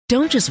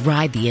Don't just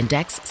ride the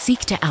index, seek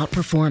to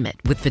outperform it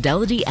with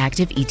Fidelity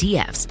Active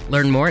ETFs.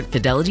 Learn more at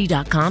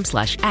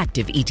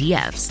fidelity.com/active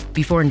ETFs.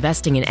 Before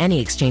investing in any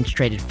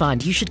exchange-traded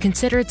fund, you should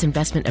consider its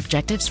investment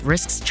objectives,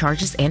 risks,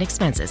 charges, and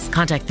expenses.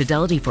 Contact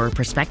Fidelity for a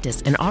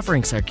prospectus, an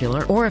offering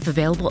circular, or if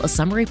available, a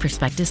summary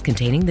prospectus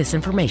containing this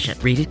information.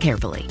 Read it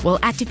carefully. While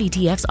active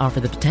ETFs offer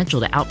the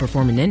potential to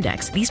outperform an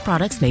index, these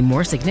products may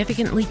more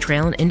significantly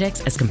trail an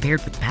index as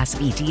compared with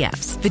passive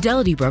ETFs.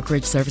 Fidelity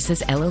Brokerage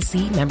Services,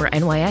 LLC, member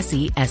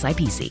NYSE,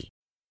 SIPC.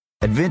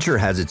 Adventure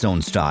has its own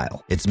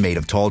style. It's made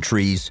of tall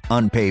trees,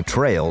 unpaved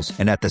trails,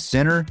 and at the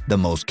center, the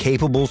most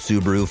capable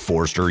Subaru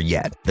Forester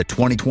yet, the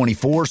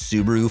 2024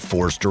 Subaru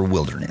Forester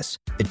Wilderness.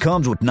 It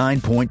comes with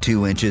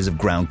 9.2 inches of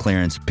ground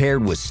clearance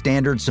paired with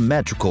standard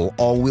symmetrical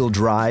all-wheel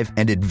drive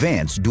and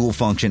advanced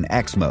dual-function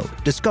X mode.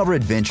 Discover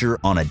adventure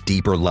on a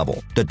deeper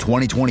level. The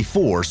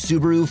 2024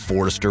 Subaru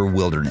Forester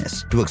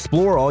Wilderness. To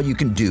explore all you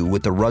can do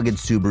with the rugged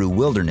Subaru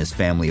Wilderness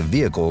family of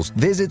vehicles,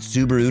 visit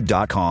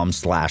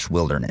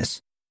Subaru.com/wilderness.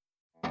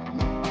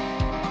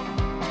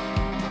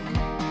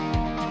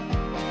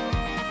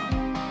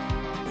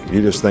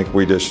 You just think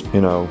we just,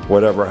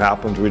 whatever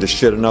happens, we just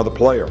shit another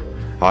player.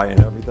 And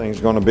everything's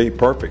going to be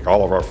perfect.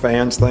 All of our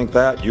fans think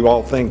that. You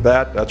all think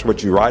that. That's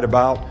what you write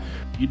about.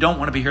 You don't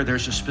want to be here.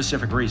 There's a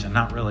specific reason.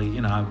 Not really,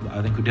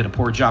 I think we did a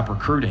poor job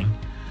recruiting.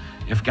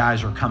 If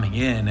guys are coming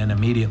in and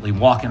immediately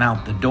walking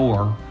out the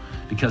door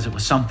because it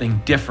was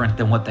something different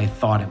than what they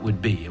thought it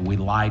would be. We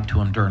lied to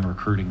them during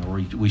recruiting,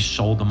 or we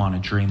sold them on a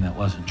dream that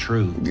wasn't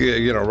true.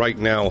 Yeah, right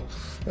now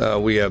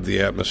we have the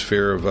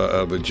atmosphere of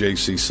a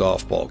JC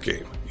softball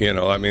game.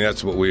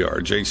 That's what we are,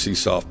 a JC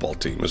softball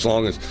team. As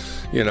long as,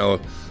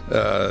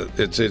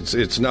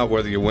 it's not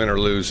whether you win or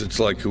lose. It's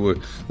like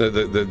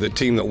the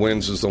team that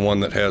wins is the one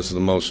that has the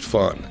most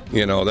fun.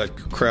 That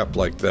crap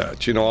like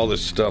that. All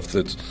this stuff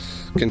that's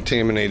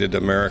contaminated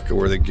America,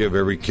 where they give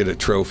every kid a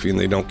trophy and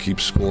they don't keep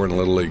scoring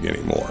Little League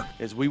anymore.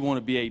 As we want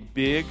to be a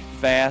big,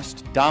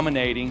 fast,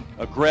 dominating,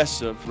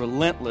 aggressive,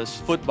 relentless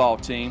football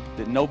team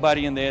that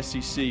nobody in the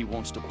SEC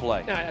wants to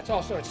play. Nah, that's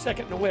also a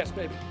second in the West,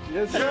 baby.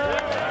 Yes, sir.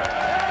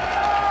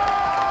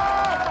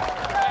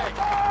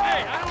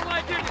 Hey, I don't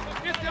like it.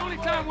 It's the only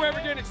time we're ever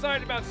getting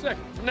excited about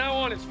second. From now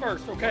on, it's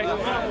first, okay?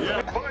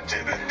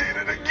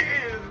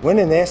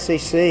 Winning the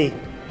SEC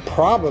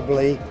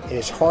probably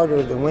is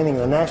harder than winning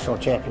the national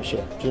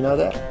championship. Do you know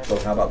that? So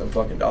how about them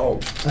fucking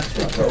dogs?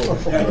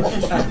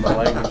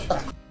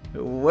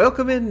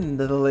 Welcome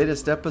into the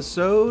latest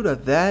episode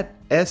of That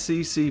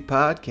SEC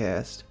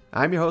Podcast.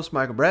 I'm your host,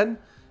 Michael Bratton.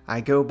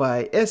 I go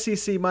by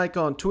SEC Mike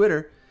on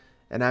Twitter,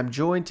 and I'm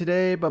joined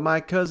today by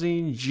my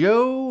cousin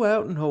Joe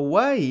out in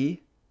Hawaii.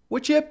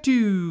 What you up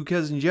to,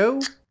 cousin Joe?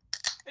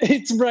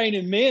 It's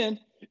raining men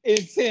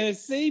in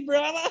Tennessee,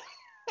 brother.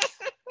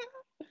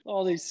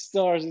 All these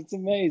stars, it's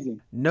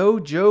amazing. No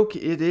joke,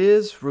 it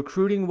is,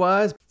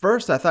 recruiting-wise.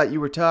 First, I thought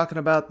you were talking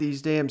about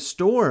these damn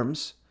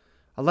storms.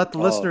 I let the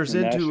listeners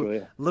into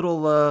a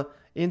little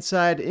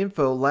inside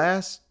info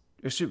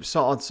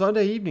on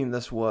Sunday evening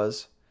this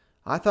was.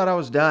 I thought I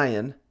was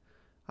dying.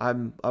 I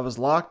was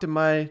locked in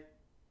my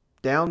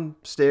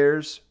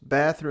downstairs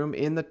bathroom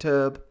in the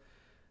tub.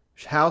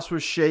 House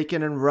was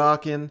shaking and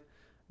rocking.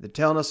 They're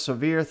telling us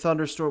severe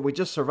thunderstorm. We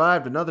just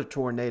survived another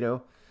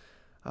tornado.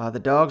 The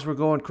dogs were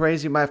going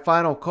crazy. My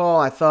final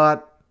call, I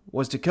thought,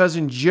 was to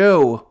cousin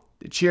Joe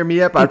to cheer me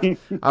up. I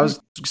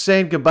was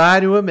saying goodbye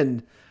to him,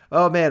 and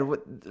oh man,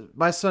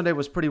 my Sunday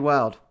was pretty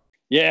wild.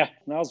 Yeah,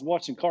 and I was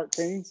watching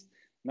cartoons.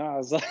 No, I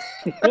was like,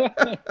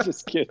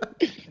 just kidding.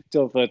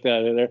 Don't put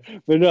that in there.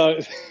 But no,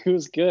 it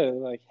was good.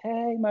 Like,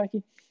 hey, Mikey,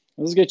 it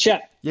was a good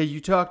chat. Yeah,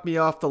 you talked me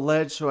off the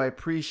ledge, so I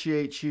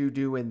appreciate you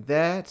doing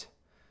that.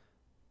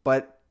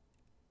 But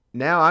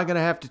now I'm going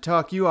to have to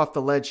talk you off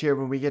the ledge here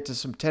when we get to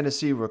some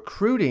Tennessee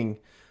recruiting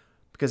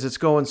because it's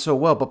going so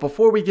well. But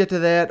before we get to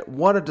that,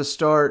 wanted to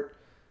start,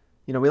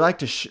 we like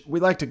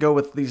to go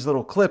with these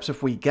little clips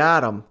if we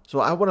got them. So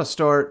I want to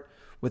start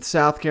with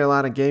South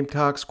Carolina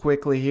Gamecocks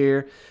quickly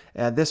here.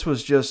 And this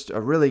was just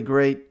a really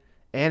great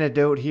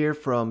anecdote here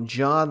from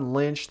John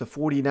Lynch, the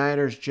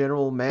 49ers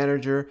general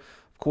manager.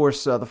 Of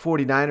course, the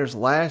 49ers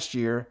last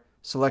year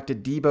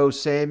selected Deebo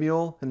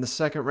Samuel in the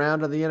second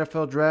round of the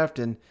NFL draft,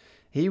 and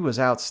he was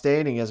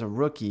outstanding as a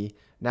rookie.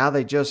 Now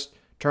they just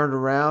turned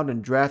around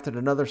and drafted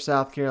another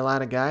South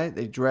Carolina guy.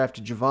 They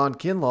drafted Javon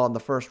Kinlaw in the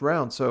first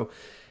round. So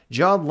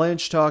John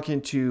Lynch,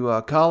 talking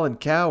to Colin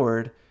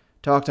Cowherd,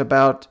 talked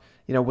about,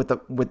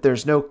 with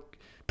there's no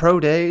pro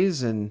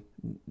days and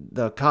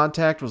the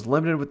contact was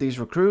limited with these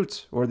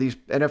recruits or these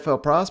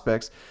NFL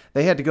prospects,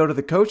 they had to go to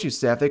the coaching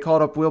staff. They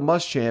called up Will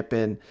Muschamp,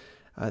 and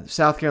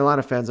South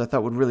Carolina fans, I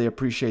thought, would really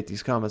appreciate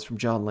these comments from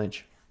John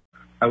Lynch.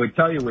 I would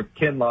tell you with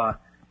Kinlaw,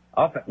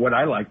 what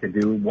I like to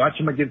do, watch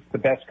him against the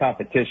best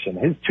competition.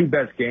 His two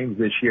best games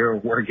this year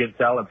were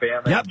against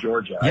Alabama and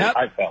Georgia,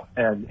 I felt.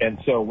 And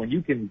so when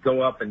you can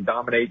go up and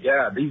dominate,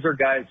 these are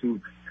guys who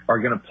are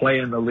going to play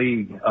in the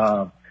league.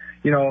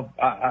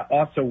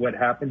 Also what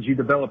happens, you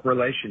develop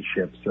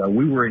relationships.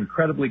 We were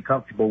incredibly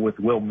comfortable with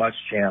Will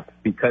Muschamp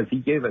because he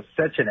gave us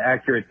such an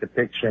accurate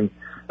depiction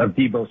of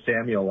Deebo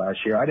Samuel last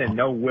year. I didn't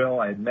know Will.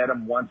 I had met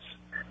him once,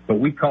 but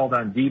we called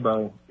on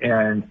Deebo,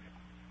 and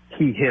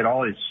he hit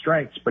all his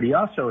strengths, but he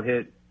also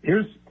hit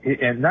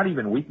and not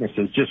even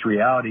weaknesses, just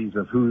realities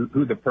of who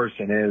the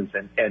person is.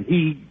 And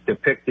he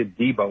depicted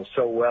Deebo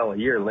so well. A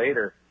year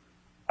later,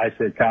 I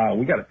said, Kyle,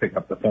 we got to pick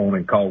up the phone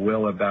and call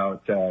Will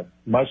about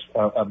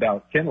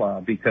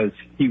Kinlaw, because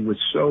he was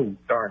so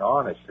darn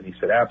honest. And he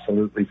said,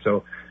 absolutely.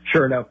 So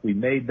sure enough, we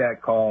made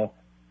that call.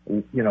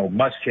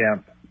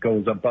 Muschamp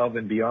goes above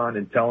and beyond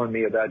in telling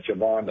me about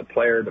Javon, the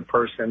player, the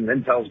person,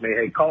 then tells me,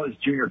 hey, call his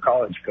junior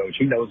college coach.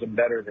 He knows him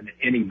better than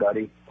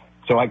anybody.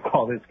 So I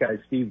call this guy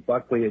Steve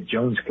Buckley at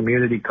Jones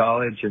Community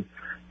College.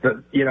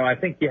 And, I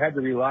think you had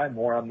to rely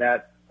more on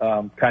that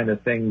kind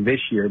of thing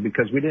this year,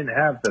 because we didn't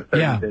have the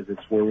 30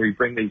 visits where we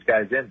bring these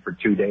guys in for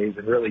 2 days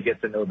and really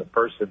get to know the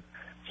person.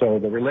 So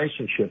the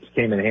relationships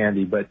came in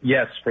handy. But,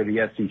 yes, for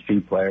the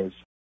SEC players.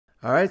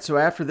 All right, so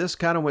after this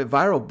kind of went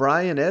viral,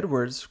 Brian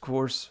Edwards, of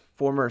course,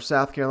 former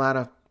South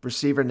Carolina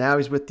receiver. Now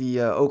he's with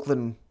the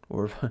Oakland,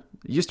 or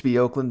used to be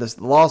Oakland,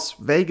 the Las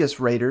Vegas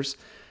Raiders.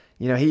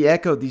 He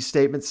echoed these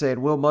statements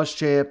saying Will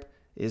Muschamp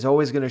is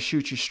always going to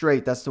shoot you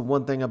straight. That's the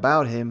one thing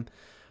about him.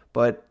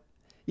 But,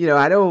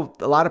 I know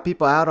a lot of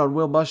people out on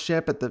Will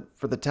Muschamp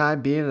for the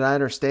time being, and I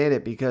understand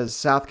it because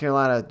South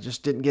Carolina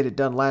just didn't get it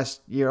done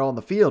last year on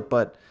the field.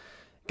 But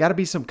got to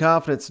be some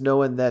confidence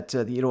knowing that,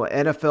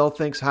 NFL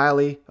thinks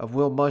highly of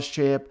Will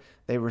Muschamp.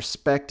 They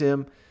respect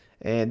him.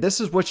 And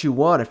this is what you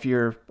want if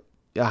you're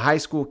a high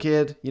school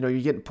kid. You're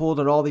getting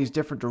pulled in all these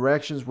different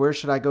directions. Where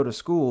should I go to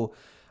school?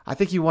 I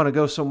think you want to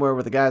go somewhere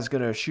where the guy's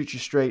going to shoot you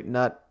straight and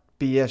not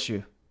BS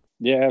you.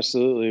 Yeah,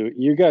 absolutely.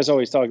 You guys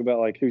always talk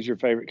about, who's your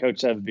favorite coach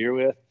to have a beer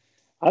with.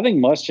 I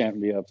think Muschamp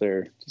would be up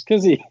there just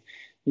because he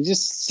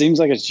just seems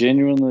like a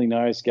genuinely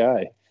nice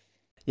guy.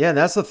 Yeah, and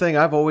that's the thing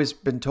I've always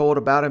been told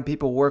about him.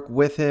 People work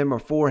with him or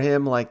for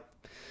him,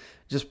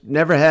 just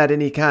never had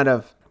any kind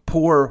of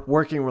poor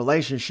working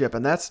relationship,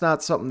 and that's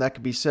not something that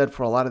could be said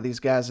for a lot of these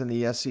guys in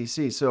the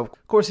SEC. So,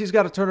 of course, he's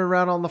got to turn it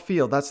around on the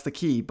field. That's the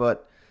key,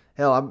 but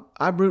hell,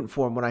 I'm rooting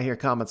for him when I hear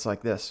comments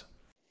like this.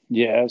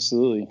 Yeah,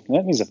 absolutely.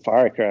 That means a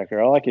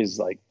firecracker. I like his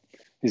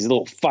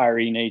little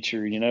fiery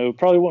nature,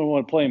 Probably wouldn't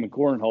want to play him in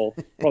cornhole.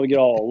 Probably get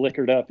all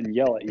liquored up and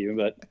yell at you,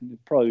 but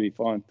it'd probably be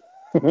fun.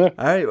 All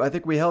right, I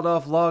think we held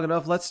off long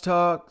enough. Let's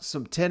talk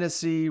some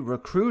Tennessee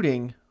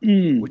recruiting,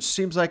 which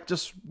seems like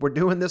just we're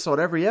doing this on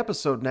every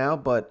episode now,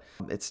 but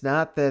it's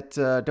not that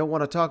don't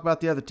want to talk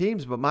about the other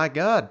teams, but my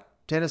God,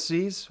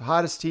 Tennessee's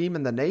hottest team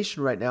in the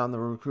nation right now on the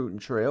recruiting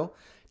trail.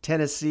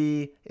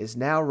 Tennessee is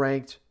now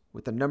ranked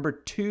with the number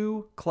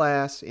 2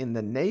 class in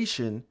the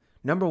nation,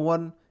 number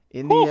 1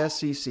 in the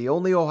SEC.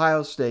 Only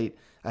Ohio State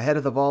ahead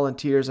of the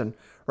Volunteers. And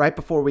right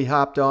before we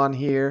hopped on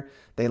here,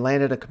 they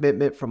landed a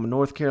commitment from a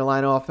North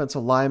Carolina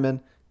offensive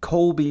lineman,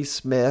 Colby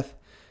Smith.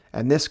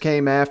 And this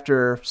came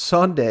after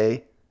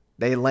Sunday.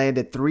 They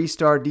landed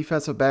 3-star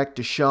defensive back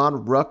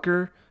Deshaun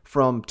Rucker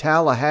from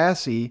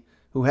Tallahassee,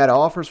 who had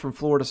offers from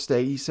Florida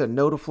State. He said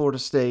no to Florida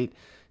State.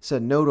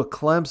 Said no to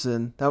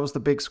Clemson. That was the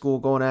big school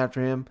going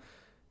after him.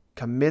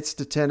 Commits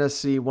to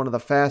Tennessee, one of the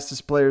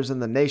fastest players in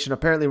the nation.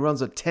 Apparently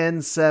runs a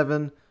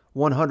 10.7,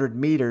 100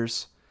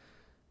 meters.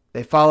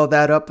 They followed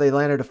that up. They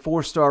landed a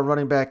 4-star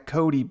running back,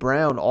 Cody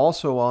Brown,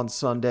 also on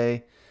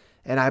Sunday.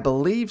 And I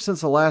believe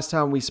since the last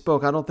time we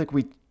spoke, I don't think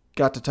we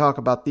got to talk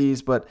about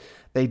these, but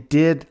they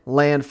did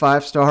land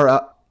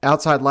 5-star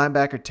outside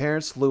linebacker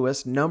Terrence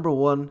Lewis, number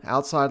 1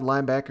 outside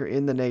linebacker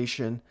in the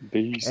nation.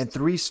 Beast. And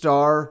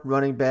 3-star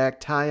running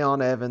back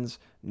Tyon Evans,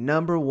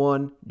 number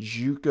 1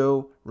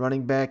 JUCO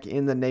running back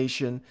in the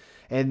nation.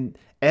 And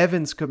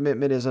Evans'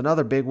 commitment is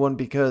another big one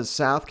because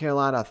South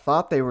Carolina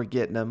thought they were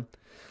getting him.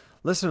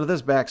 Listen to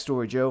this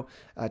backstory, Joe.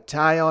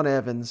 Tyon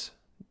Evans,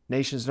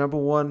 nation's number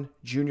 1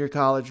 junior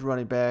college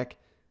running back.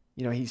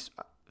 He's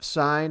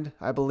signed,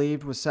 I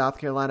believe, with South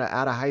Carolina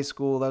out of high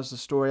school. That was the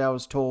story I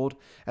was told.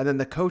 And then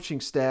the coaching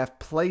staff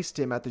placed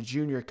him at the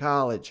junior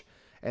college.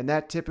 And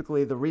that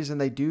typically, the reason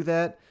they do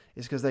that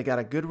is because they got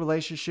a good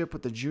relationship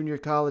with the junior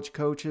college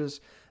coaches.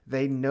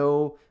 They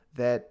know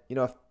that,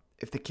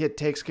 if the kid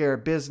takes care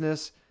of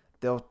business,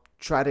 they'll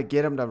try to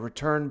get him to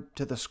return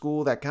to the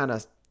school that kind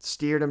of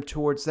steered him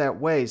towards that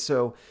way.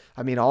 So,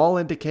 all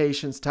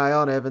indications,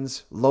 Tyon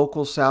Evans,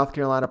 local South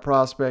Carolina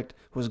prospect,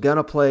 was going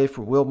to play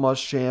for Will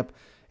Muschamp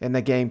and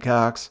the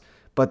Gamecocks,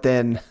 but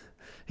then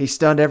he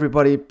stunned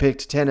everybody,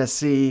 picked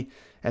Tennessee,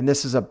 and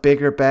this is a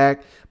bigger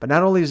back. But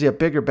not only is he a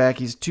bigger back,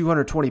 he's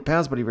 220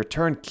 pounds, but he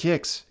returned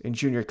kicks in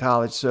junior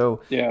college,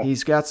 so yeah.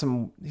 He's got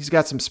some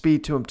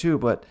speed to him too.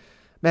 But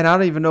man, I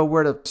don't even know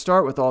where to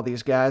start with all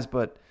these guys,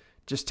 but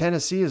just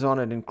Tennessee is on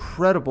an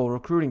incredible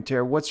recruiting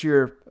tear. What's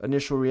your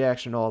initial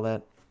reaction to all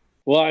that?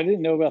 Well, I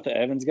didn't know about the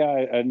Evans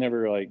guy. I'd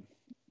never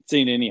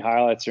seen any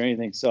highlights or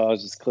anything, so I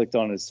was just clicked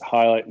on his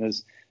highlight, and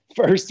his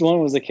first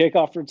one was a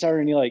kickoff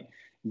return. He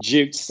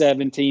juked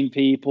 17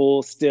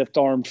 people, stiff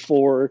armed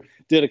 4,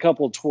 did a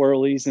couple of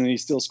twirlies, and he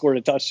still scored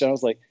a touchdown. I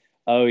was like,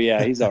 oh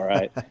yeah, he's all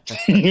right.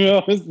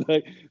 I was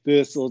like,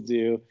 this will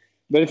do.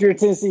 But if you're a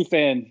Tennessee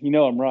fan,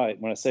 I'm right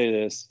when I say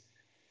this.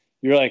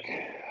 You're like,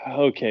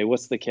 okay,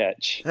 what's the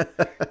catch?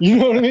 You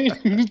know what I mean?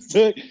 It's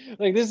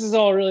like this is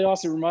all really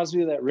awesome. It reminds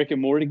me of that Rick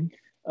and Morty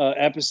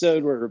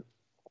episode where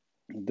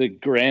the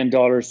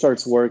granddaughter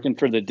starts working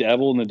for the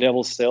devil, and the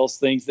devil sells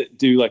things that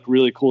do like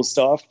really cool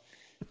stuff,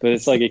 but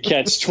it's like a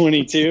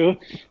catch-22.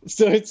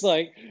 So it's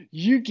like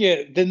you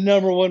get the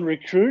number one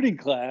recruiting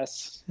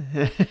class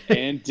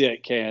and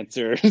dick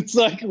cancer. It's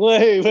like,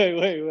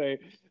 wait.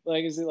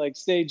 Like, is it like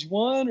stage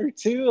 1 or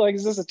 2? Like,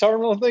 is this a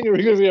terminal thing? Or are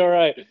we going to be all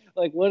right?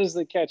 Like, what is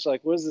the catch?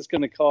 Like, what is this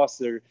going to cost?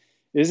 Or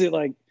is it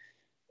like,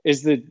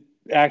 is it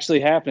actually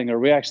happening? Are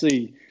we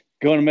actually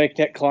going to make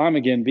that climb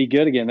again, be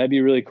good again? That'd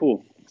be really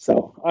cool.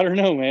 So I don't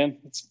know, man.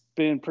 It's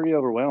been pretty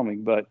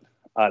overwhelming, but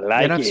I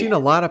like it. And I've seen a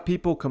lot of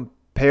people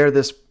compare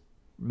this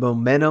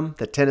momentum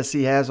that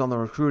Tennessee has on the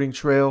recruiting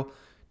trail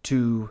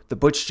to the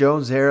Butch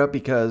Jones era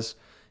because,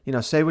 you know,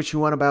 say what you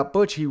want about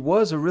Butch, he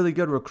was a really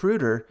good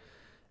recruiter.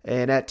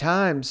 And at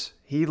times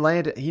he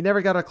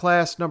never got a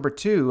class number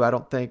 2, I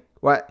don't think.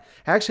 Well,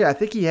 actually, I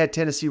think he had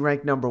Tennessee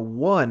ranked number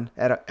 1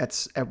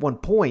 at one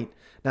point.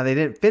 Now, they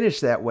didn't finish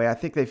that way. I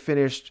think they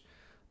finished,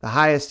 the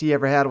highest he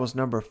ever had was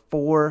number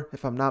 4,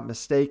 if I'm not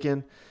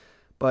mistaken.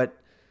 But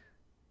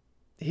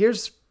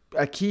here's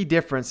a key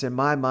difference in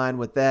my mind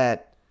with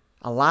that.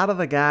 A lot of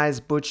the guys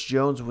Butch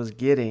Jones was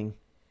getting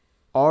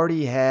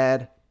already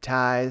had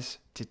ties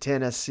to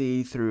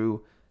Tennessee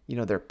through, you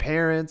know, their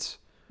parents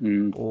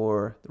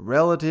or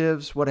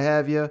relatives, what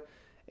have you.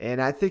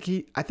 And I think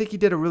he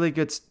did a really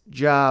good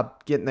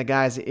job getting the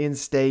guys in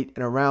state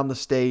and around the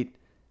state.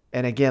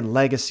 And again,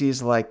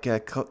 legacies like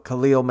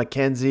Khalil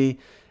McKenzie.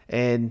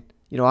 And,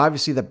 you know,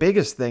 obviously the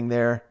biggest thing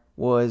there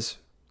was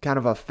kind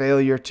of a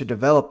failure to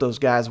develop those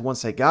guys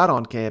once they got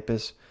on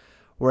campus.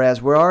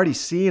 Whereas we're already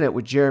seeing it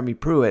with Jeremy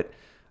Pruitt.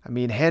 I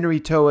mean,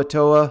 Henry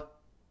To'oTo'o,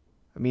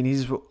 I mean,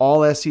 he's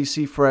all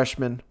SEC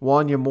freshman.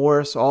 Wanya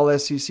Morris, all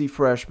SEC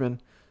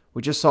freshman.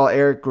 We just saw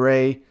Eric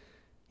Gray.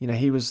 You know,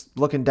 he was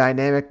looking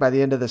dynamic by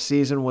the end of the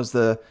season, was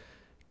the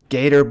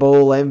Gator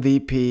Bowl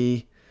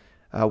MVP.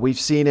 We've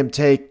seen him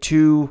take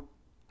 2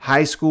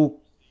 high school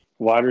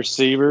wide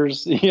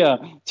receivers,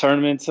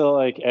 turn them into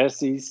like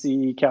SEC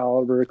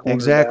caliber cornerbacks.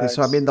 Exactly.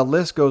 So, I mean, the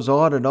list goes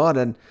on.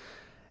 And,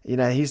 you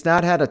know, he's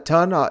not had a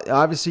ton.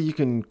 Obviously, you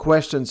can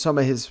question some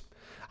of his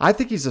 – I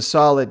think he's a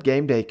solid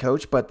game day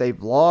coach, but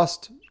they've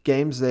lost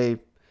games they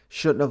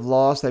shouldn't have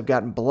lost. They've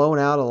gotten blown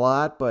out a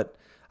lot, but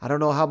I don't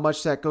know how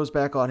much that goes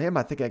back on him.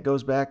 I think that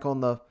goes back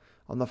on the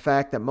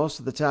fact that most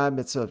of the time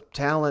it's a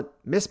talent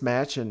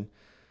mismatch. And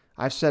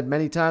I've said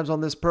many times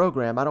on this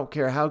program, I don't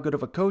care how good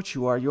of a coach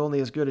you are, you're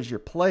only as good as your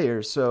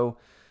players. So,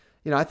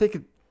 you know, I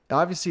think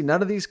obviously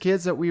none of these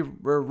kids that we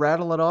were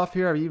rattling off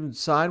here have even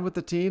signed with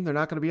the team. They're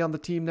not going to be on the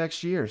team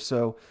next year.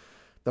 So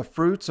the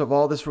fruits of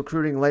all this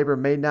recruiting labor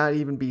may not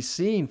even be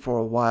seen for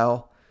a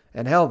while.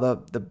 And hell,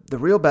 the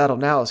real battle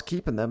now is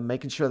keeping them,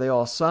 making sure they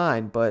all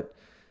sign. But,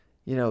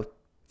 you know,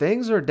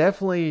 things are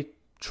definitely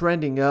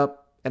trending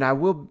up. And I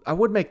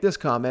would make this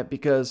comment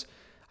because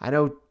I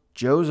know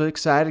Joe's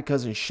excited,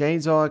 Cousin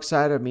Shane's all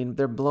excited. I mean,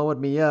 they're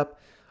blowing me up.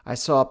 I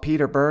saw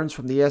Peter Burns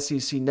from the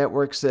SEC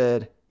Network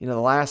said, you know,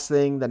 the last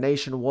thing the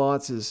nation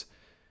wants is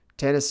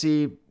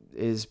Tennessee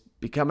is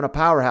becoming a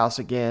powerhouse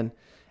again.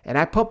 And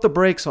I pump the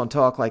brakes on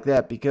talk like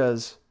that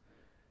because,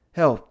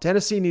 hell,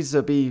 Tennessee needs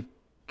to be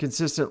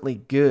consistently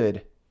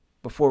good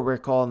before we're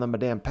calling them a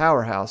damn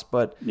powerhouse.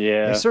 But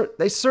yeah,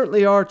 they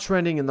certainly are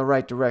trending in the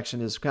right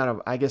direction is kind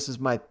of, I guess, is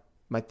my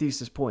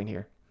thesis point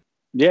here.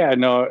 Yeah,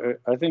 no,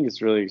 I think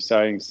it's really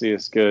exciting to see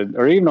us good,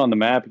 or even on the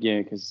map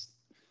again, because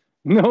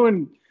no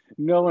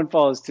one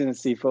follows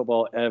Tennessee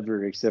football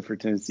ever except for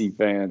Tennessee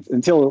fans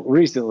until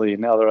recently.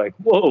 And now they're like,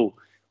 whoa,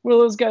 what are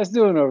those guys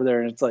doing over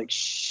there? And it's like,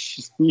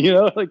 shh, you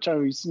know, like trying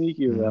to be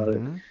sneaky about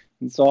it.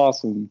 It's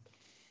awesome.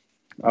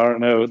 I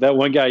don't know. That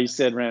one guy you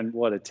said ran,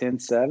 what, a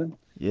 10.7?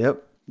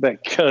 Yep.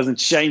 Bet Cousin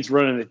Shane's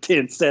running a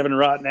 10.7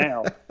 right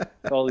now.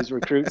 All these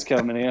recruits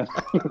coming in.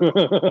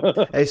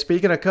 Hey,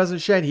 speaking of Cousin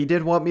Shane, he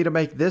did want me to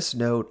make this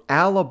note.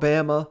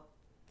 Alabama,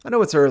 I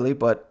know it's early,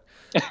 but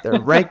they're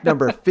ranked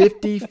number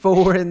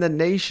 54 in the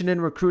nation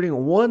in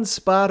recruiting, 1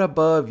 spot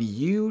above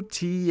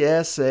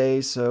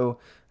UTSA. So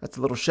that's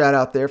a little shout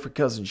out there for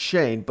Cousin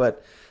Shane.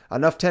 But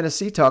enough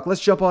Tennessee talk.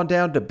 Let's jump on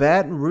down to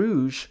Baton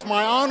Rouge. It's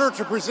my honor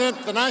to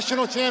present the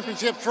national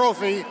championship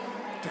trophy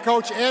to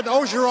Coach Ed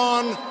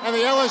Ogeron and the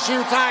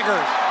LSU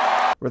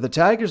Tigers. Where the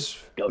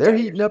Tigers, they're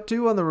heating up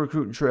too on the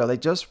recruiting trail. They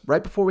just,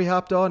 right before we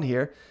hopped on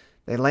here,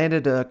 they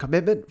landed a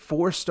commitment,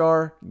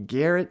 4-star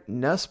Garrett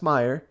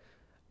Nussmeier,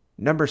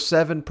 number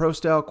 7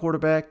 pro-style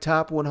quarterback,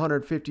 top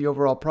 150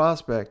 overall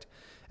prospect.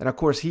 And of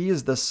course, he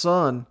is the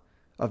son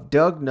of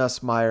Doug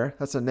Nussmeier.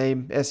 That's a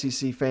name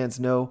SEC fans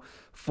know.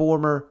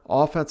 Former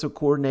offensive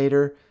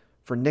coordinator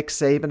for Nick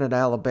Saban at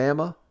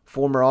Alabama,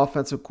 former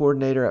offensive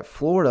coordinator at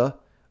Florida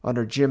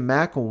under Jim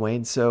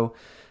McElwain. So,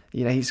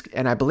 you know,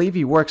 and I believe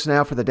he works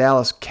now for the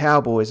Dallas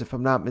Cowboys, if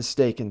I'm not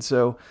mistaken.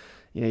 So,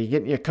 you know, you're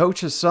getting your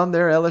coach's son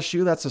there,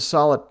 LSU, that's a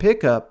solid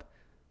pickup.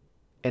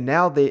 And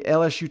now the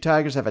LSU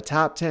Tigers have a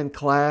top 10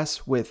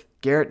 class with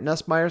Garrett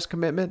Nussmeier's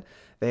commitment.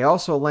 They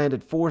also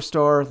landed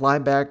 4-star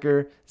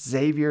linebacker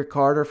Xavier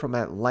Carter from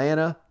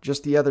Atlanta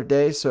just the other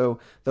day. So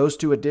those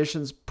two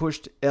additions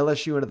pushed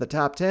LSU into the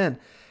top 10.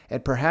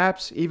 And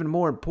perhaps even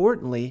more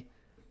importantly,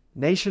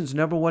 nation's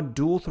number 1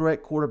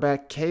 dual-threat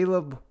quarterback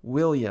Caleb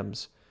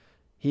Williams.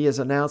 He has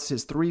announced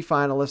his 3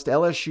 finalists,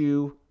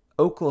 LSU,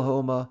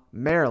 Oklahoma,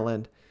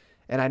 Maryland.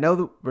 And I know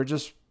that we're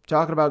just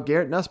talking about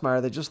Garrett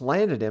Nussmeier. They just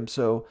landed him,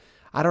 so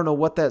I don't know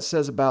what that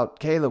says about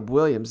Caleb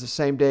Williams. The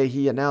same day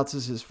he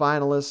announces his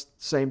finalists,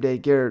 same day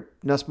Garrett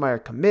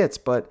Nussmeier commits.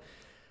 But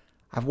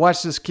I've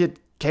watched this kid,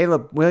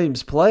 Caleb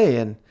Williams, play,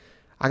 and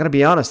I'm going to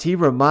be honest, he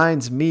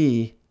reminds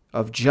me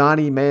of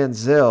Johnny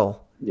Manziel.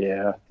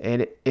 Yeah.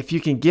 And if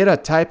you can get a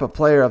type of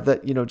player of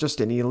that,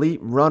 just an elite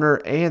runner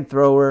and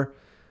thrower,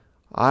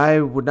 I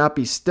would not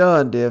be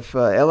stunned if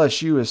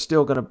LSU is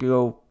still going to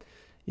go,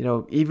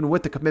 even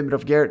with the commitment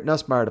of Garrett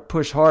Nussmeier, to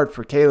push hard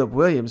for Caleb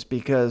Williams,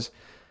 because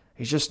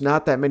he's just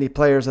not that many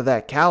players of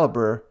that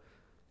caliber.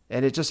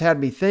 And it just had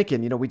me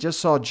thinking, we just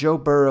saw Joe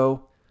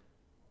Burrow.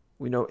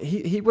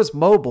 He was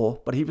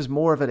mobile, but he was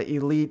more of an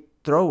elite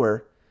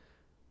thrower.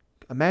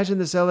 Imagine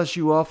this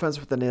LSU offense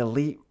with an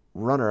elite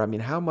runner. I mean,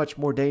 how much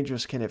more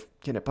dangerous can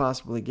it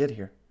possibly get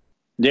here?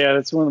 Yeah,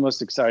 that's one of the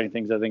most exciting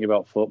things I think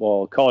about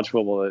football, college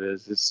football, that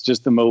is. It's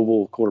just the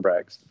mobile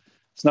quarterbacks.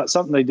 It's not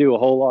something they do a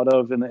whole lot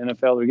of in the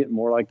NFL. They're getting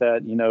more like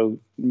that,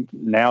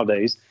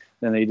 nowadays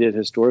than they did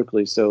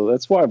historically. So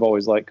that's why I've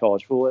always liked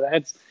college football. It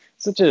adds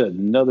such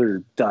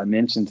another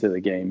dimension to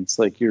the game. It's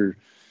like you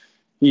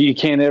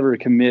can't ever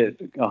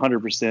commit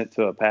 100%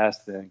 to a pass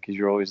then, because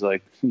you're always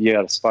like, you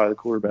got to spy the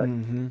quarterback.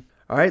 Mm-hmm.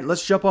 All right,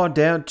 let's jump on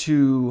down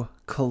to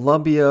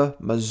Columbia,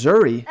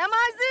 Missouri.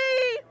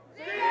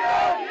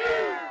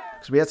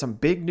 Because we had some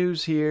big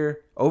news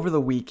here over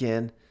the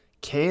weekend.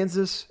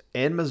 Kansas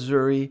and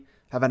Missouri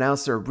have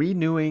announced they're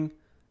renewing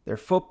their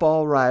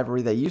football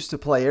rivalry. They used to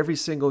play every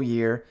single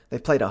year.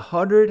 They've played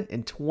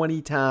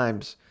 120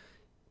 times,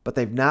 but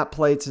they've not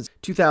played since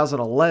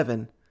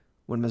 2011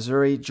 when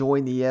Missouri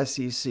joined the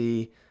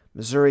SEC.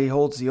 Missouri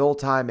holds the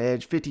all-time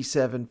edge,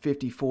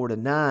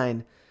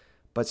 57-54-9.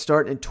 But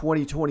starting in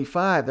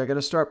 2025, they're going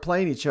to start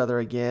playing each other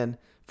again.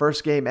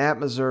 First game at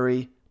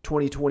Missouri,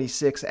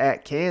 2026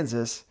 at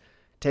Kansas.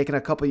 Taking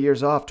a couple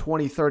years off,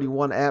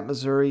 2031 at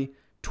Missouri,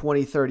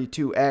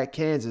 2032 at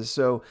Kansas.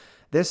 So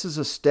this is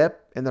a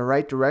step in the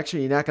right direction.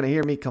 You're not going to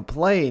hear me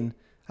complain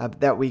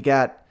that we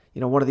got,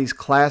 one of these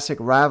classic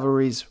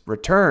rivalries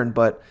return,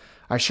 but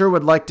I sure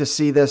would like to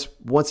see this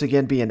once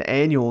again be an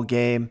annual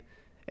game.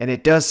 And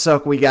it does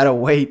suck we got to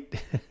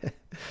wait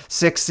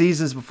 6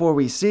 seasons before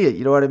we see it.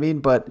 You know what I mean?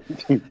 But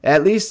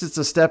at least it's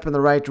a step in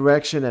the right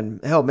direction.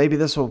 And hell, maybe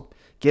this will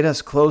get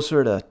us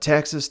closer to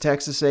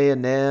Texas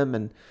A&M,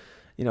 and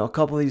a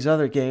couple of these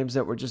other games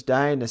that we're just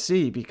dying to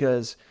see,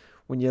 because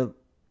when you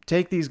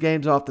take these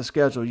games off the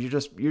schedule, you're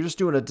just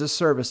doing a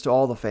disservice to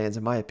all the fans,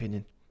 in my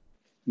opinion.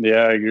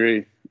 Yeah, I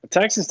agree.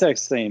 Texas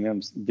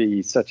A&M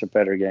be such a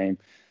better game,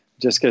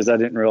 just because I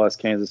didn't realize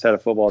Kansas had a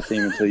football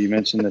team until you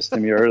mentioned this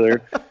to me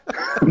earlier.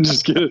 I'm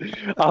just kidding.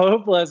 I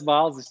hope Les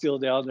Miles is still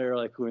down there,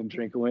 like when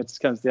Drinkwitz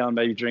comes down.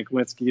 Maybe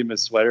Drinkwitz can give him a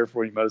sweater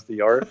before he mows the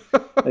yard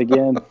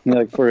again,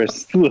 like for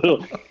his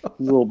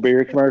little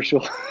beer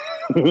commercial.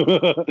 I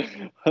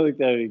think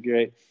that would be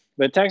great.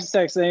 But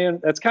Texas A&M,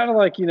 that's kind of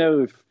like,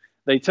 if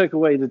they took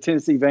away the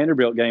Tennessee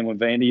Vanderbilt game when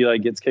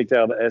Vandy gets kicked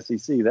out of the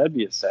SEC, that'd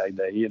be a sad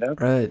day,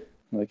 Right.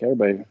 Like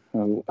everybody.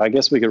 I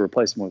guess we could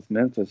replace them with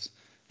Memphis.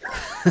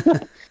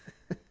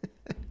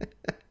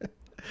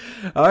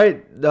 All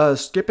right,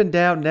 skipping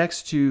down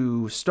next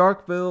to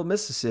Starkville,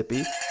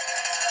 Mississippi.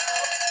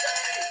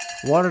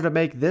 Wanted to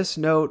make this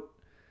note.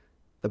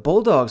 The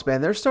Bulldogs,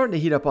 man, they're starting to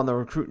heat up on the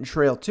recruiting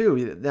trail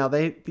too. Now,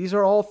 these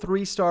are all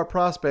 3-star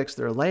prospects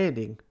they're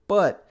landing,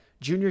 but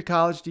junior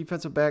college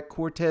defensive back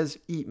Cortez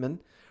Eatman,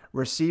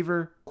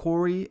 receiver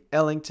Corey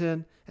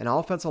Ellington, and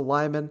offensive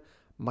lineman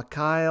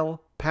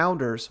Mikhail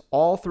Pounders,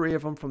 all 3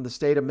 of them from the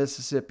state of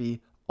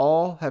Mississippi,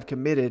 all have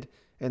committed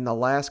in the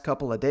last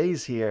couple of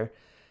days here.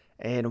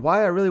 And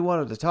why I really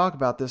wanted to talk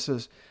about this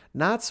is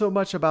not so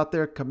much about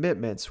their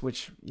commitments,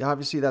 which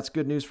obviously that's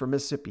good news for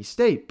Mississippi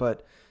State,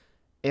 but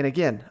and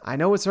again, I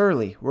know it's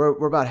early.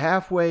 We're about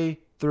halfway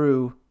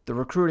through the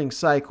recruiting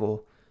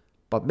cycle,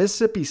 but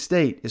Mississippi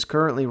State is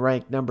currently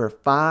ranked number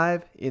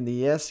 5 in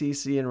the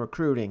SEC in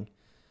recruiting.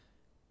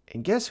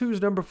 And guess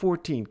who's number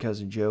 14,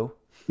 Cousin Joe?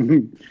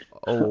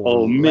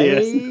 Ole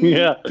Miss.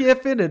 Yeah.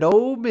 Kiffin and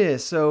Ole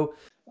Miss. So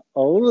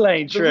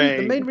Ole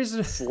Train. The main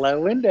reason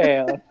slowing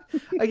down.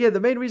 Again, the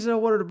main reason I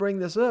wanted to bring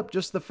this up,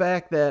 just the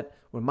fact that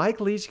when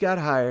Mike Leach got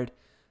hired,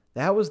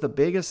 that was the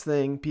biggest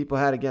thing people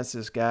had against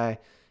this guy.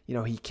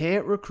 He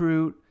can't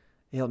recruit.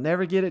 He'll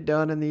never get it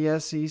done in the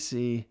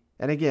SEC.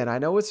 And again, I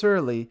know it's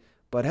early,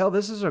 but hell,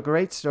 this is a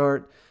great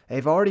start.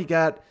 They've already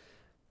got,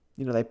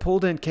 they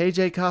pulled in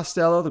KJ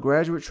Costello, the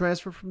graduate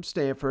transfer from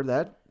Stanford.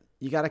 That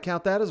you got to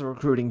count that as a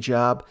recruiting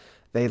job.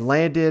 They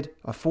landed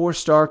a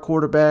 4-star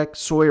quarterback,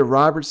 Sawyer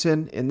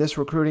Robertson, in this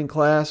recruiting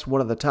class, one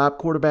of the top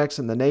quarterbacks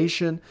in the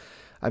nation.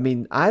 I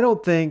mean, I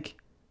don't think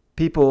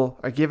people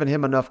are giving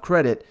him enough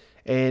credit.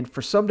 And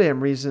for some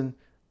damn reason,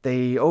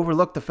 They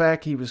overlooked the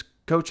fact he was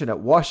coaching at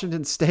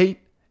Washington State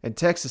and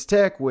Texas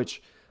Tech,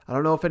 which I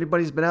don't know if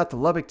anybody's been out to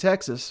Lubbock,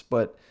 Texas,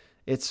 but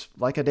it's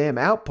like a damn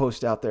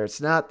outpost out there.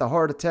 It's not the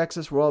heart of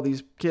Texas where all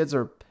these kids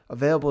are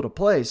available to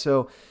play.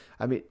 So,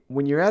 I mean,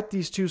 when you're at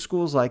these two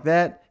schools like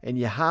that and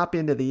you hop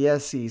into the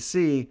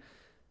SEC,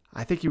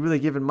 I think you're really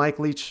giving Mike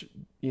Leach,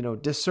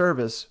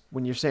 disservice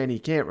when you're saying he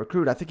can't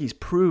recruit. I think he's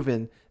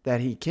proven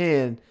that he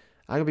can.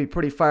 I'm going to be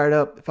pretty fired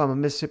up if I'm a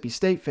Mississippi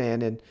State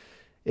fan. And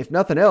if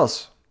nothing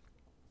else,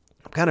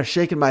 I'm kind of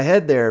shaking my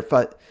head there.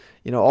 But,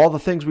 all the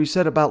things we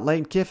said about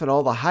Lane Kiffin,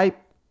 all the hype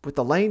with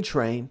the Lane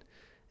train,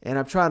 and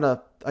I'm trying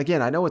to,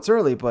 again, I know it's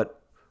early, but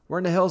where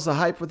in the hell's the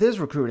hype with his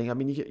recruiting? I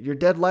mean, you're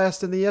dead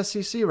last in the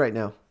SEC right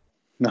now.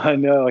 I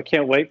know. I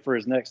can't wait for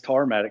his next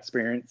Tarmat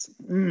experience.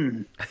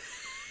 I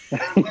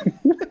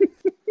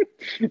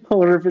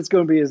wonder if it's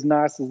going to be as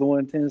nice as the one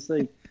in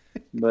Tennessee.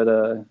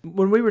 But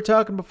when we were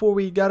talking before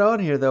we got on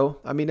here, though,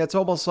 I mean, it's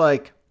almost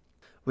like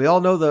we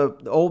all know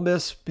the Ole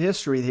Miss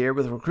history here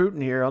with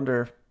recruiting here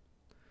under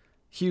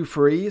Hugh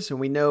Freeze, and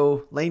we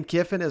know Lane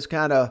Kiffin has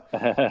kind of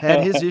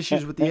had his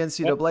issues with the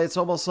NCAA. It's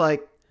almost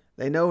like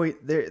they know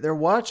they're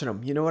watching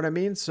him. You know what I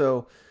mean?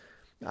 So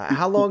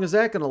how long is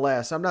that going to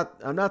last? I'm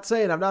not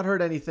saying I've not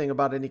heard anything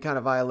about any kind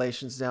of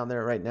violations down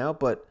there right now,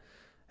 but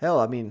hell,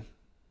 I mean,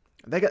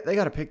 they got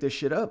to pick this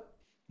shit up.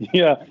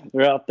 Yeah,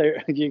 they're out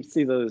there. You can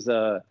see those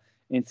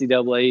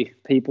NCAA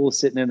people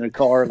sitting in their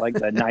car, like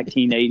the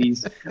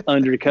 1980s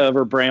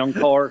undercover brown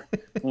car,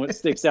 when it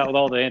sticks out with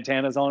all the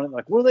antennas on it.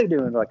 Like, what are they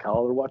doing? Like,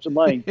 oh, they're watching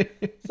Lane,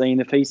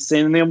 seeing if he's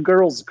sending them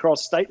girls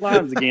across state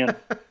lines again.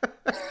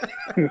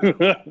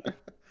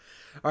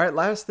 All right,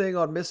 last thing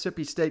on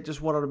Mississippi State,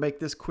 just wanted to make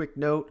this quick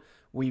note.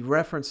 We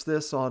referenced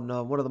this on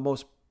one of the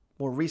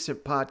more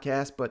recent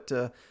podcasts, but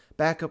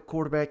backup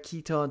quarterback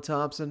Keaton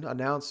Thompson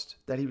announced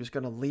that he was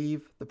going to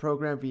leave the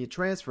program via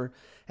transfer,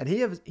 and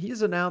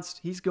he's announced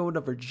he's going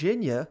to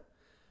Virginia,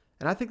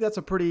 and I think that's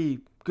a pretty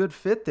good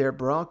fit there.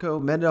 Bronco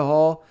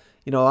Mendenhall,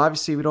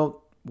 obviously we don't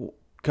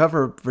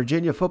cover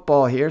Virginia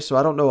football here, so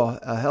I don't know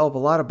a hell of a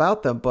lot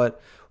about them,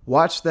 but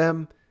watch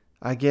them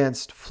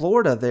against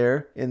Florida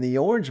there in the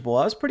Orange Bowl.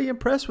 I was pretty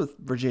impressed with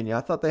Virginia.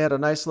 I thought they had a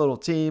nice little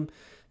team.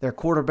 Their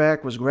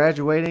quarterback was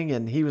graduating,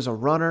 and he was a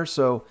runner,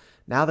 so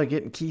now they're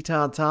getting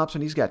Keaton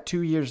Thompson. He's got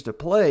 2 years to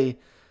play.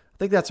 I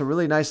think that's a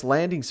really nice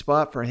landing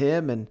spot for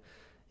him, and,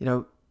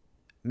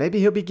 maybe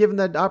he'll be given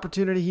that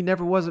opportunity he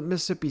never was at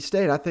Mississippi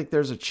State. I think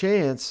there's a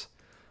chance,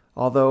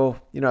 although,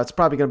 it's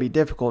probably going to be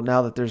difficult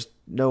now that there's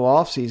no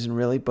offseason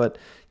really, but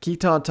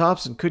Keaton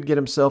Thompson could get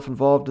himself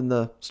involved in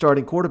the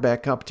starting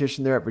quarterback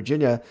competition there at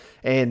Virginia,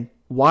 and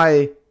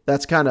why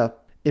that's kind of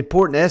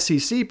important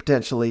SEC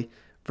potentially.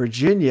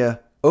 Virginia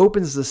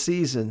opens the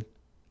season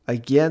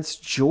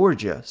against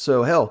Georgia.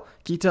 So, hell,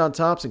 Keaton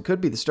Thompson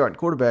could be the starting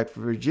quarterback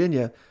for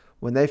Virginia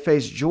when they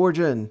face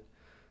Georgia, and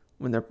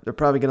when they're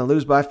probably going to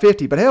lose by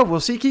 50. But, hell, we'll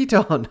see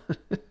Keaton.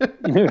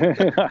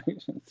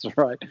 That's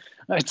right.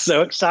 That's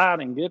so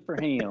exciting. Good for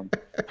him.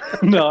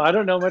 No, I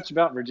don't know much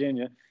about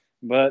Virginia,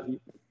 but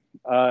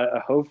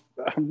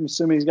I'm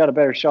assuming he's got a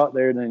better shot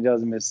there than he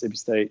does in Mississippi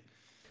State.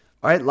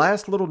 All right,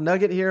 last little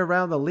nugget here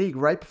around the league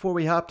right before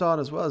we hopped on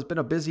as well. It's been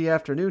a busy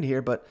afternoon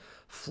here, but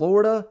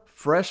Florida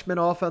freshman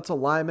offensive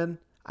lineman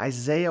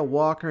Isaiah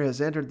Walker has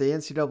entered the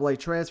NCAA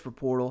transfer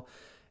portal,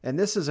 and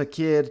this is a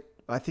kid,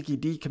 I think he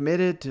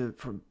decommitted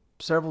from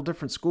several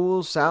different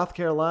schools, South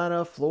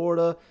Carolina,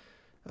 Florida,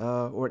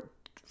 or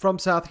from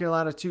South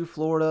Carolina to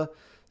Florida.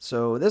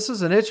 So this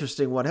is an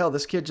interesting one. Hell,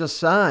 this kid just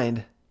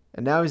signed,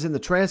 and now he's in the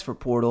transfer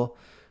portal.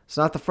 It's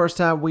not the first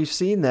time we've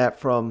seen that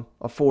from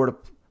a Florida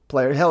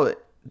player. Hell,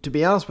 to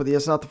be honest with you,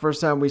 it's not the first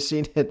time we've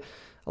seen it.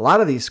 A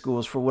lot of these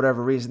schools, for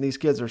whatever reason, these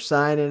kids are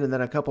signing and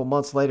then a couple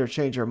months later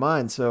change their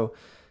mind. So,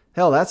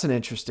 hell, that's an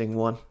interesting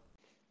one.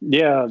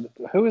 Yeah.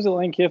 Who was it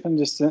Lane Kiffin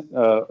just sent,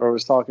 or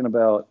was talking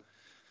about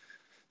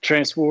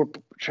transfer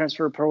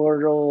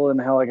portal and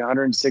how like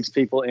 106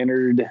 people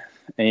entered,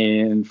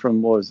 and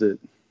from, what was it,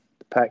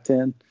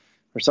 Pac-10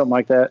 or something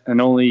like that,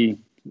 and only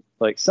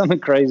like something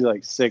crazy,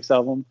 like 6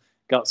 of them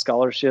got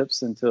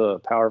scholarships into a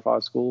Power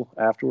 5 school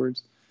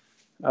afterwards.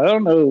 I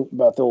don't know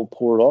about the old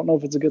portal. I don't know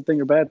if it's a good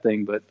thing or bad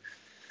thing, but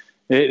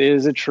it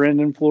is a trend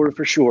in Florida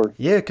for sure.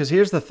 Yeah, because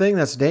here's the thing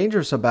that's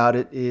dangerous about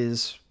it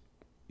is,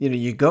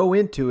 you go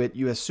into it,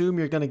 you assume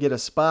you're going to get a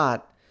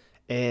spot,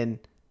 and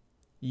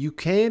you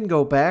can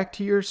go back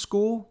to your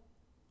school,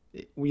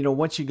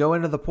 once you go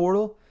into the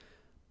portal,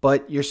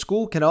 but your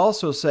school can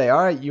also say,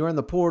 all right, you're in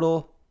the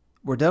portal,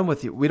 we're done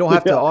with you. We don't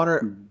have to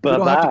we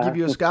don't have to give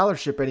you a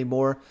scholarship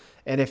anymore.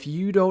 And if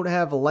you don't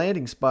have a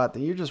landing spot,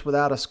 then you're just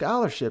without a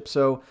scholarship.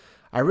 So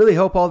I really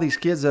hope all these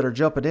kids that are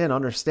jumping in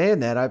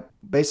understand that.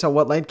 Based on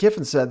what Lane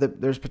Kiffin said,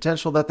 that there's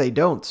potential that they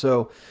don't.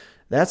 So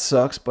that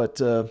sucks,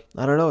 but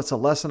I don't know. It's a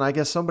lesson I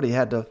guess somebody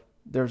had to.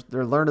 They're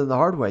learning the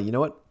hard way. You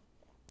know what?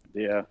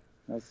 Yeah,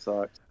 that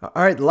sucks. All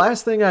right, the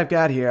last thing I've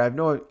got here.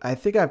 I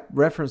think I've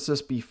referenced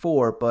this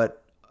before,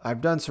 but I've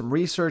done some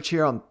research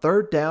here on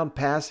third down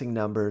passing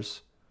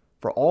numbers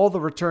for all the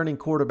returning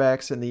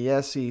quarterbacks in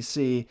the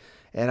SEC,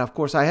 and of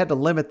course I had to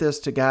limit this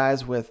to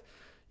guys with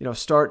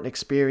starting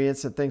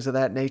experience and things of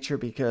that nature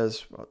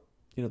because,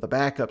 the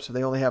backups, so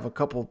they only have a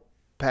couple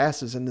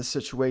passes in this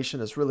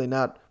situation. It's really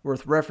not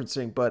worth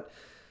referencing. But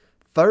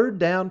third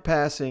down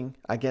passing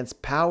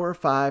against Power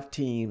 5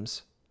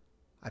 teams,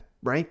 I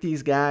rank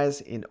these guys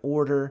in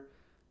order.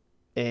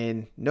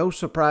 And no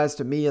surprise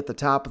to me at the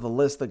top of the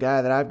list, the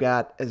guy that I've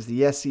got as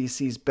the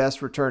SEC's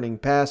best returning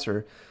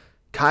passer,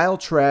 Kyle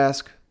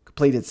Trask,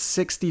 completed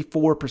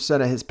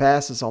 64% of his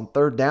passes on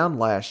third down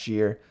last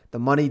year, the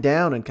money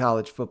down in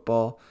college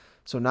football.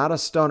 So not a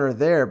stunner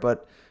there,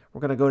 but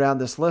we're going to go down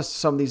this list.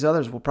 Some of these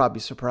others will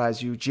probably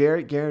surprise you.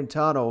 Jarrett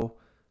Garantano,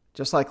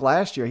 just like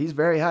last year, he's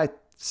very high,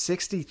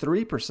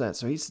 63%.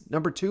 So he's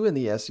number 2 in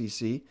the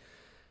SEC.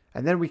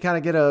 And then we kind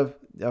of get a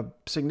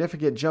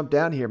significant jump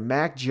down here.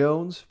 Mac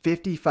Jones,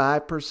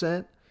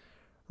 55%.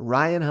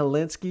 Ryan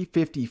Helinski,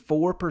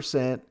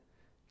 54%.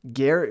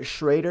 Garrett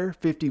Schrader,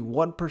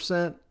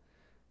 51%.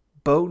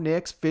 Bo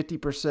Nix,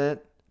 50%.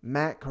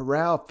 Matt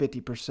Corral,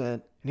 50%.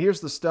 And here's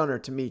the stunner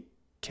to me.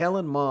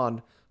 Kellen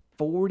Mond,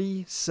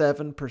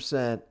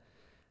 47%.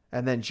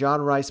 And then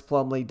John Rice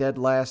Plumlee, dead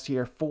last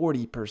year,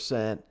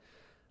 40%.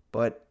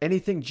 But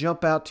anything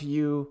jump out to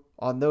you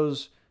on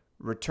those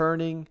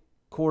returning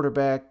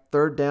quarterback,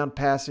 third down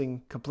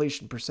passing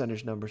completion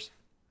percentage numbers?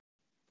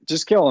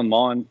 Just Kellen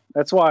Mond.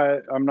 That's why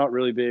I'm not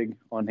really big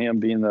on him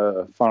being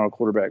the final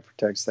quarterback for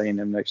Texas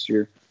A&M next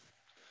year.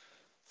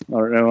 I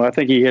don't know. I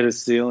think he hit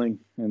his ceiling,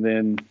 and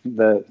then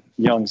the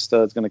young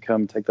stud's going to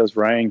come take those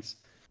reins.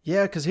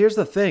 Yeah, because here's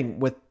the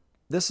thing.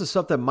 This is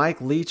something Mike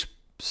Leach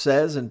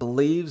says and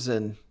believes,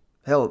 and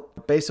hell,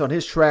 based on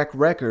his track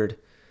record,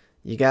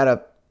 you got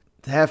to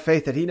have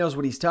faith that he knows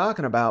what he's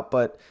talking about,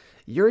 but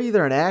you're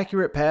either an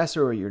accurate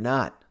passer or you're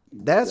not.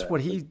 That's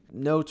what he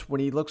notes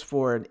when he looks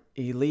for an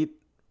elite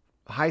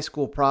high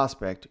school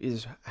prospect,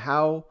 is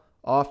how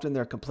often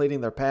they're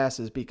completing their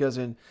passes. Because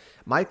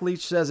Mike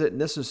Leach says it,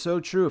 and this is so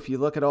true, if you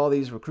look at all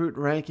these recruit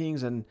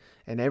rankings and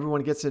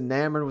everyone gets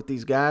enamored with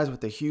these guys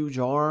with the huge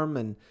arm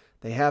and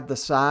they have the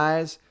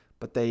size,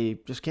 but they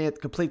just can't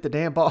complete the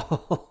damn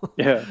ball.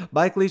 Yeah.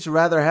 Mike Leach would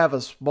rather have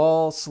a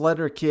small,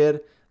 slender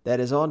kid that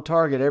is on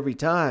target every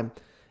time.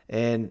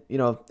 And,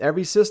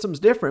 every system's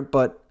different,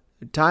 but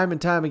time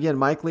and time again,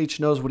 Mike Leach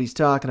knows what he's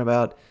talking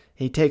about.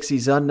 He takes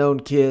these unknown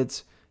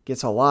kids,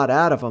 gets a lot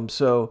out of them.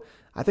 So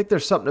I think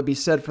there's something to be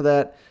said for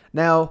that.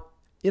 Now,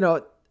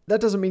 that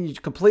doesn't mean you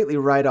completely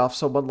write off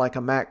someone like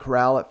a Matt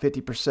Corral at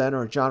 50%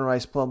 or John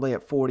Rice Plumlee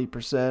at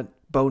 40%,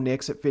 Bo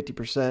Nix at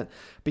 50%,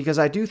 because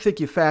I do think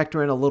you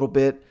factor in a little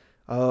bit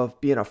of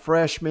being a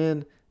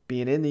freshman,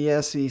 being in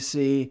the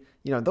SEC.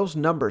 Those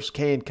numbers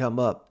can come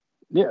up.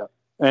 Yeah.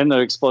 And the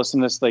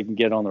explosiveness they can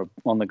get on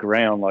the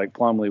ground, like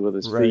Plumlee with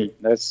his feet.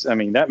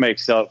 That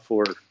makes up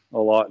for a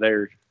lot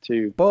there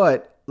too.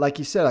 But like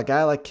you said, a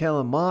guy like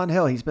Kellen Mond,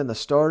 hell, he's been the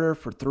starter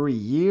for 3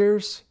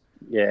 years.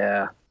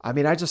 Yeah.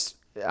 I just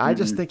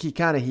think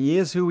he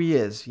is who he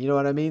is. You know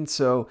what I mean?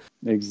 So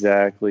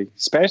exactly.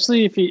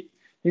 Especially if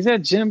he's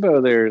had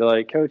Jimbo there to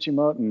like coach him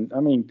up,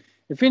 and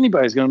if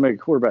anybody's going to make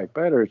a quarterback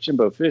better, it's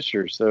Jimbo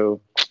Fisher.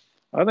 So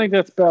I think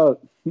that's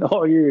about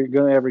all you're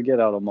going to ever get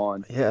out of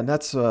Mond. Yeah, and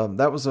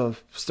that was a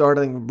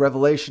startling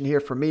revelation here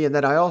for me. And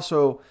then I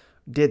also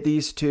did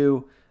these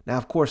two. Now,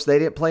 of course, they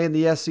didn't play in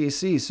the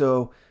SEC,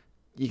 so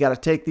you got to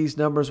take these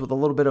numbers with a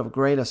little bit of a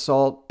grain of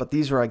salt. But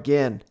these are,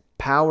 again,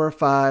 Power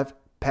 5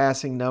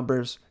 passing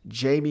numbers.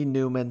 Jamie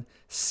Newman,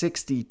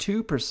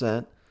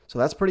 62%. So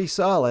that's pretty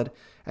solid.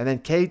 And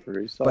then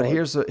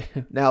but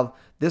now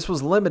this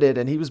was limited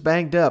and he was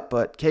banged up,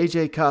 but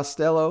KJ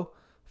Costello,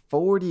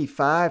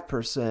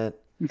 45%.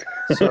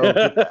 So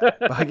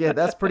again,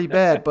 that's pretty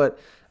bad. But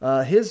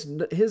his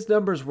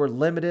numbers were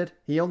limited.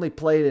 He only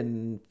played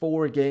in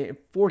four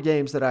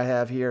games that I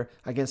have here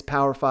against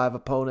Power 5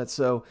 opponents.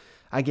 So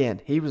again,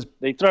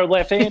 they throw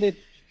left-handed.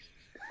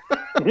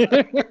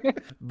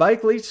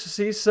 Mike Leach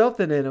sees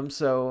something in him.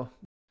 So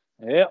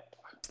yep,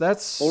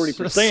 that's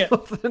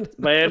 40%.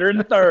 Better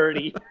than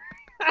 30.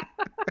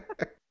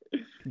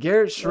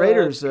 Garrett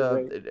Schrader's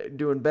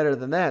doing better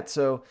than that.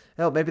 So,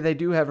 hell, maybe they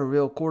do have a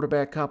real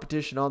quarterback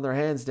competition on their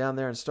hands down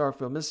there in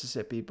Starkville,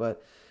 Mississippi.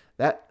 But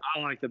I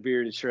like the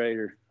bearded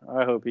Schrader.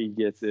 I hope he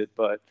gets it,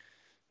 but,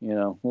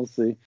 we'll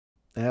see.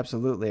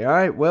 Absolutely. All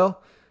right,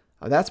 well,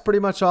 that's pretty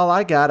much all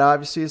I got.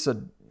 Obviously, it's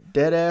a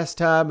dead-ass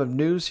time of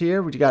news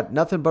here. We got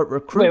nothing but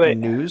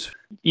recruiting news.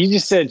 You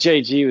just said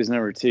JG was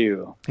number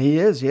 2. He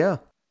is, yeah.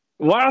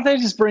 Why don't they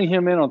just bring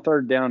him in on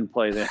third down and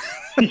play then?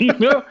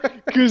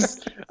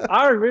 Because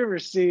I remember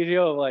seeing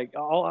him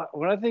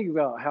when I think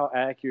about how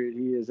accurate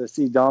he is, I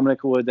see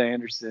Dominic Wood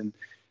Anderson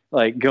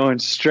going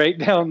straight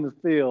down the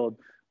field,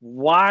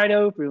 wide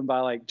open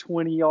by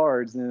 20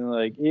 yards, and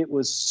it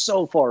was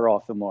so far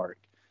off the mark.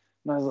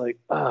 And I was like,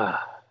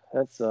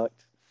 that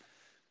sucked.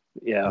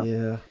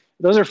 Yeah.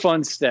 Those are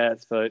fun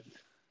stats, but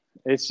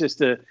it's just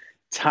a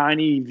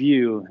tiny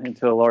view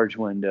into a large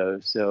window.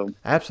 So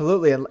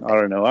absolutely. And I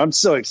don't know. I'm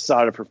so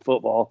excited for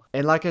football.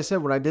 And like I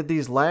said, when I did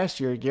these last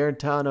year,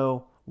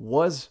 Garantano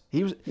was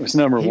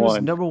number 1. He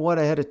was number 1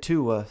 ahead of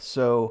Tua.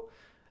 So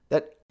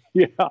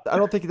Yeah. I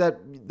don't think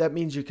that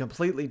means you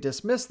completely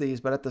dismiss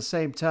these, but at the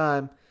same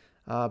time,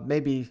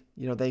 maybe,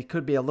 they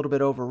could be a little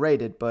bit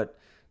overrated, but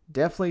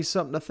definitely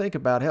something to think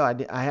about. Hell,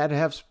 I had to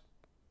have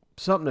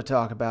something to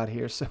talk about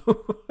here. So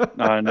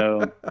I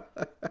know.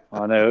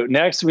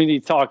 Next, we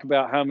need to talk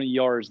about how many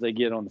yards they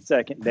get on the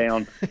second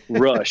down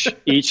rush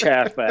each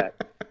halfback.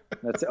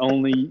 That's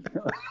only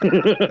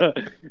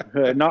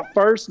not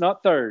first,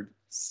 not third,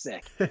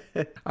 second.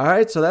 All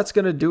right, so that's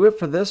going to do it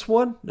for this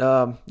one.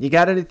 You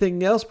got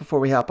anything else before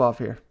we hop off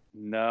here?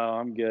 No,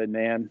 I'm good,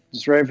 man.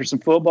 Just ready for some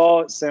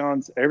football. It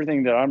sounds,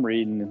 everything that I'm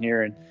reading and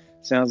hearing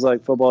sounds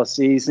like football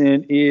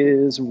season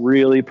is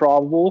really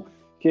probable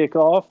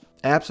kickoff.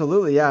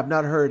 Absolutely, yeah. I've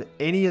not heard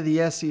any of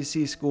the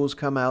SEC schools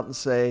come out and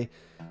say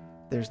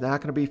there's not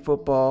going to be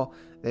football.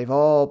 They've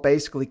all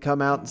basically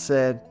come out and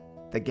said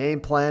the game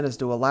plan is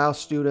to allow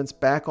students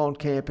back on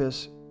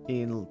campus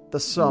in the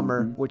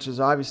summer, which is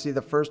obviously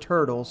the first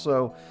hurdle.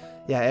 So,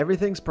 yeah,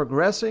 everything's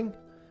progressing.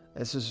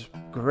 This is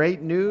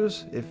great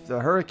news. If the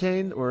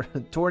hurricane or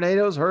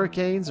tornadoes,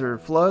 hurricanes or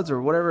floods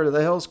or whatever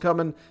the hell's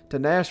coming to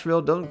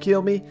Nashville don't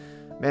kill me,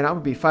 man, I'm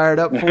going to be fired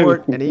up for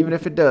it. And even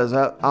if it does,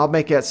 I'll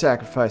make that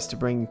sacrifice to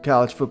bring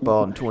college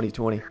football in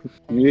 2020.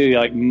 You're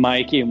like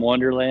Mikey in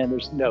Wonderland.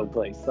 There's no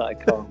place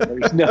like home.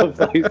 There's no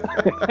place.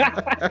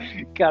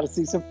 Got to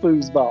see some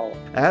foosball.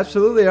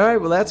 Absolutely. All right.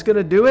 Well, that's going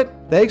to do it.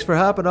 Thanks for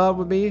hopping on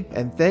with me.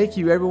 And thank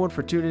you, everyone,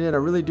 for tuning in. I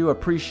really do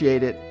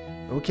appreciate it.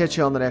 We'll catch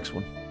you on the next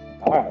one.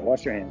 All right.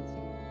 Wash your hands.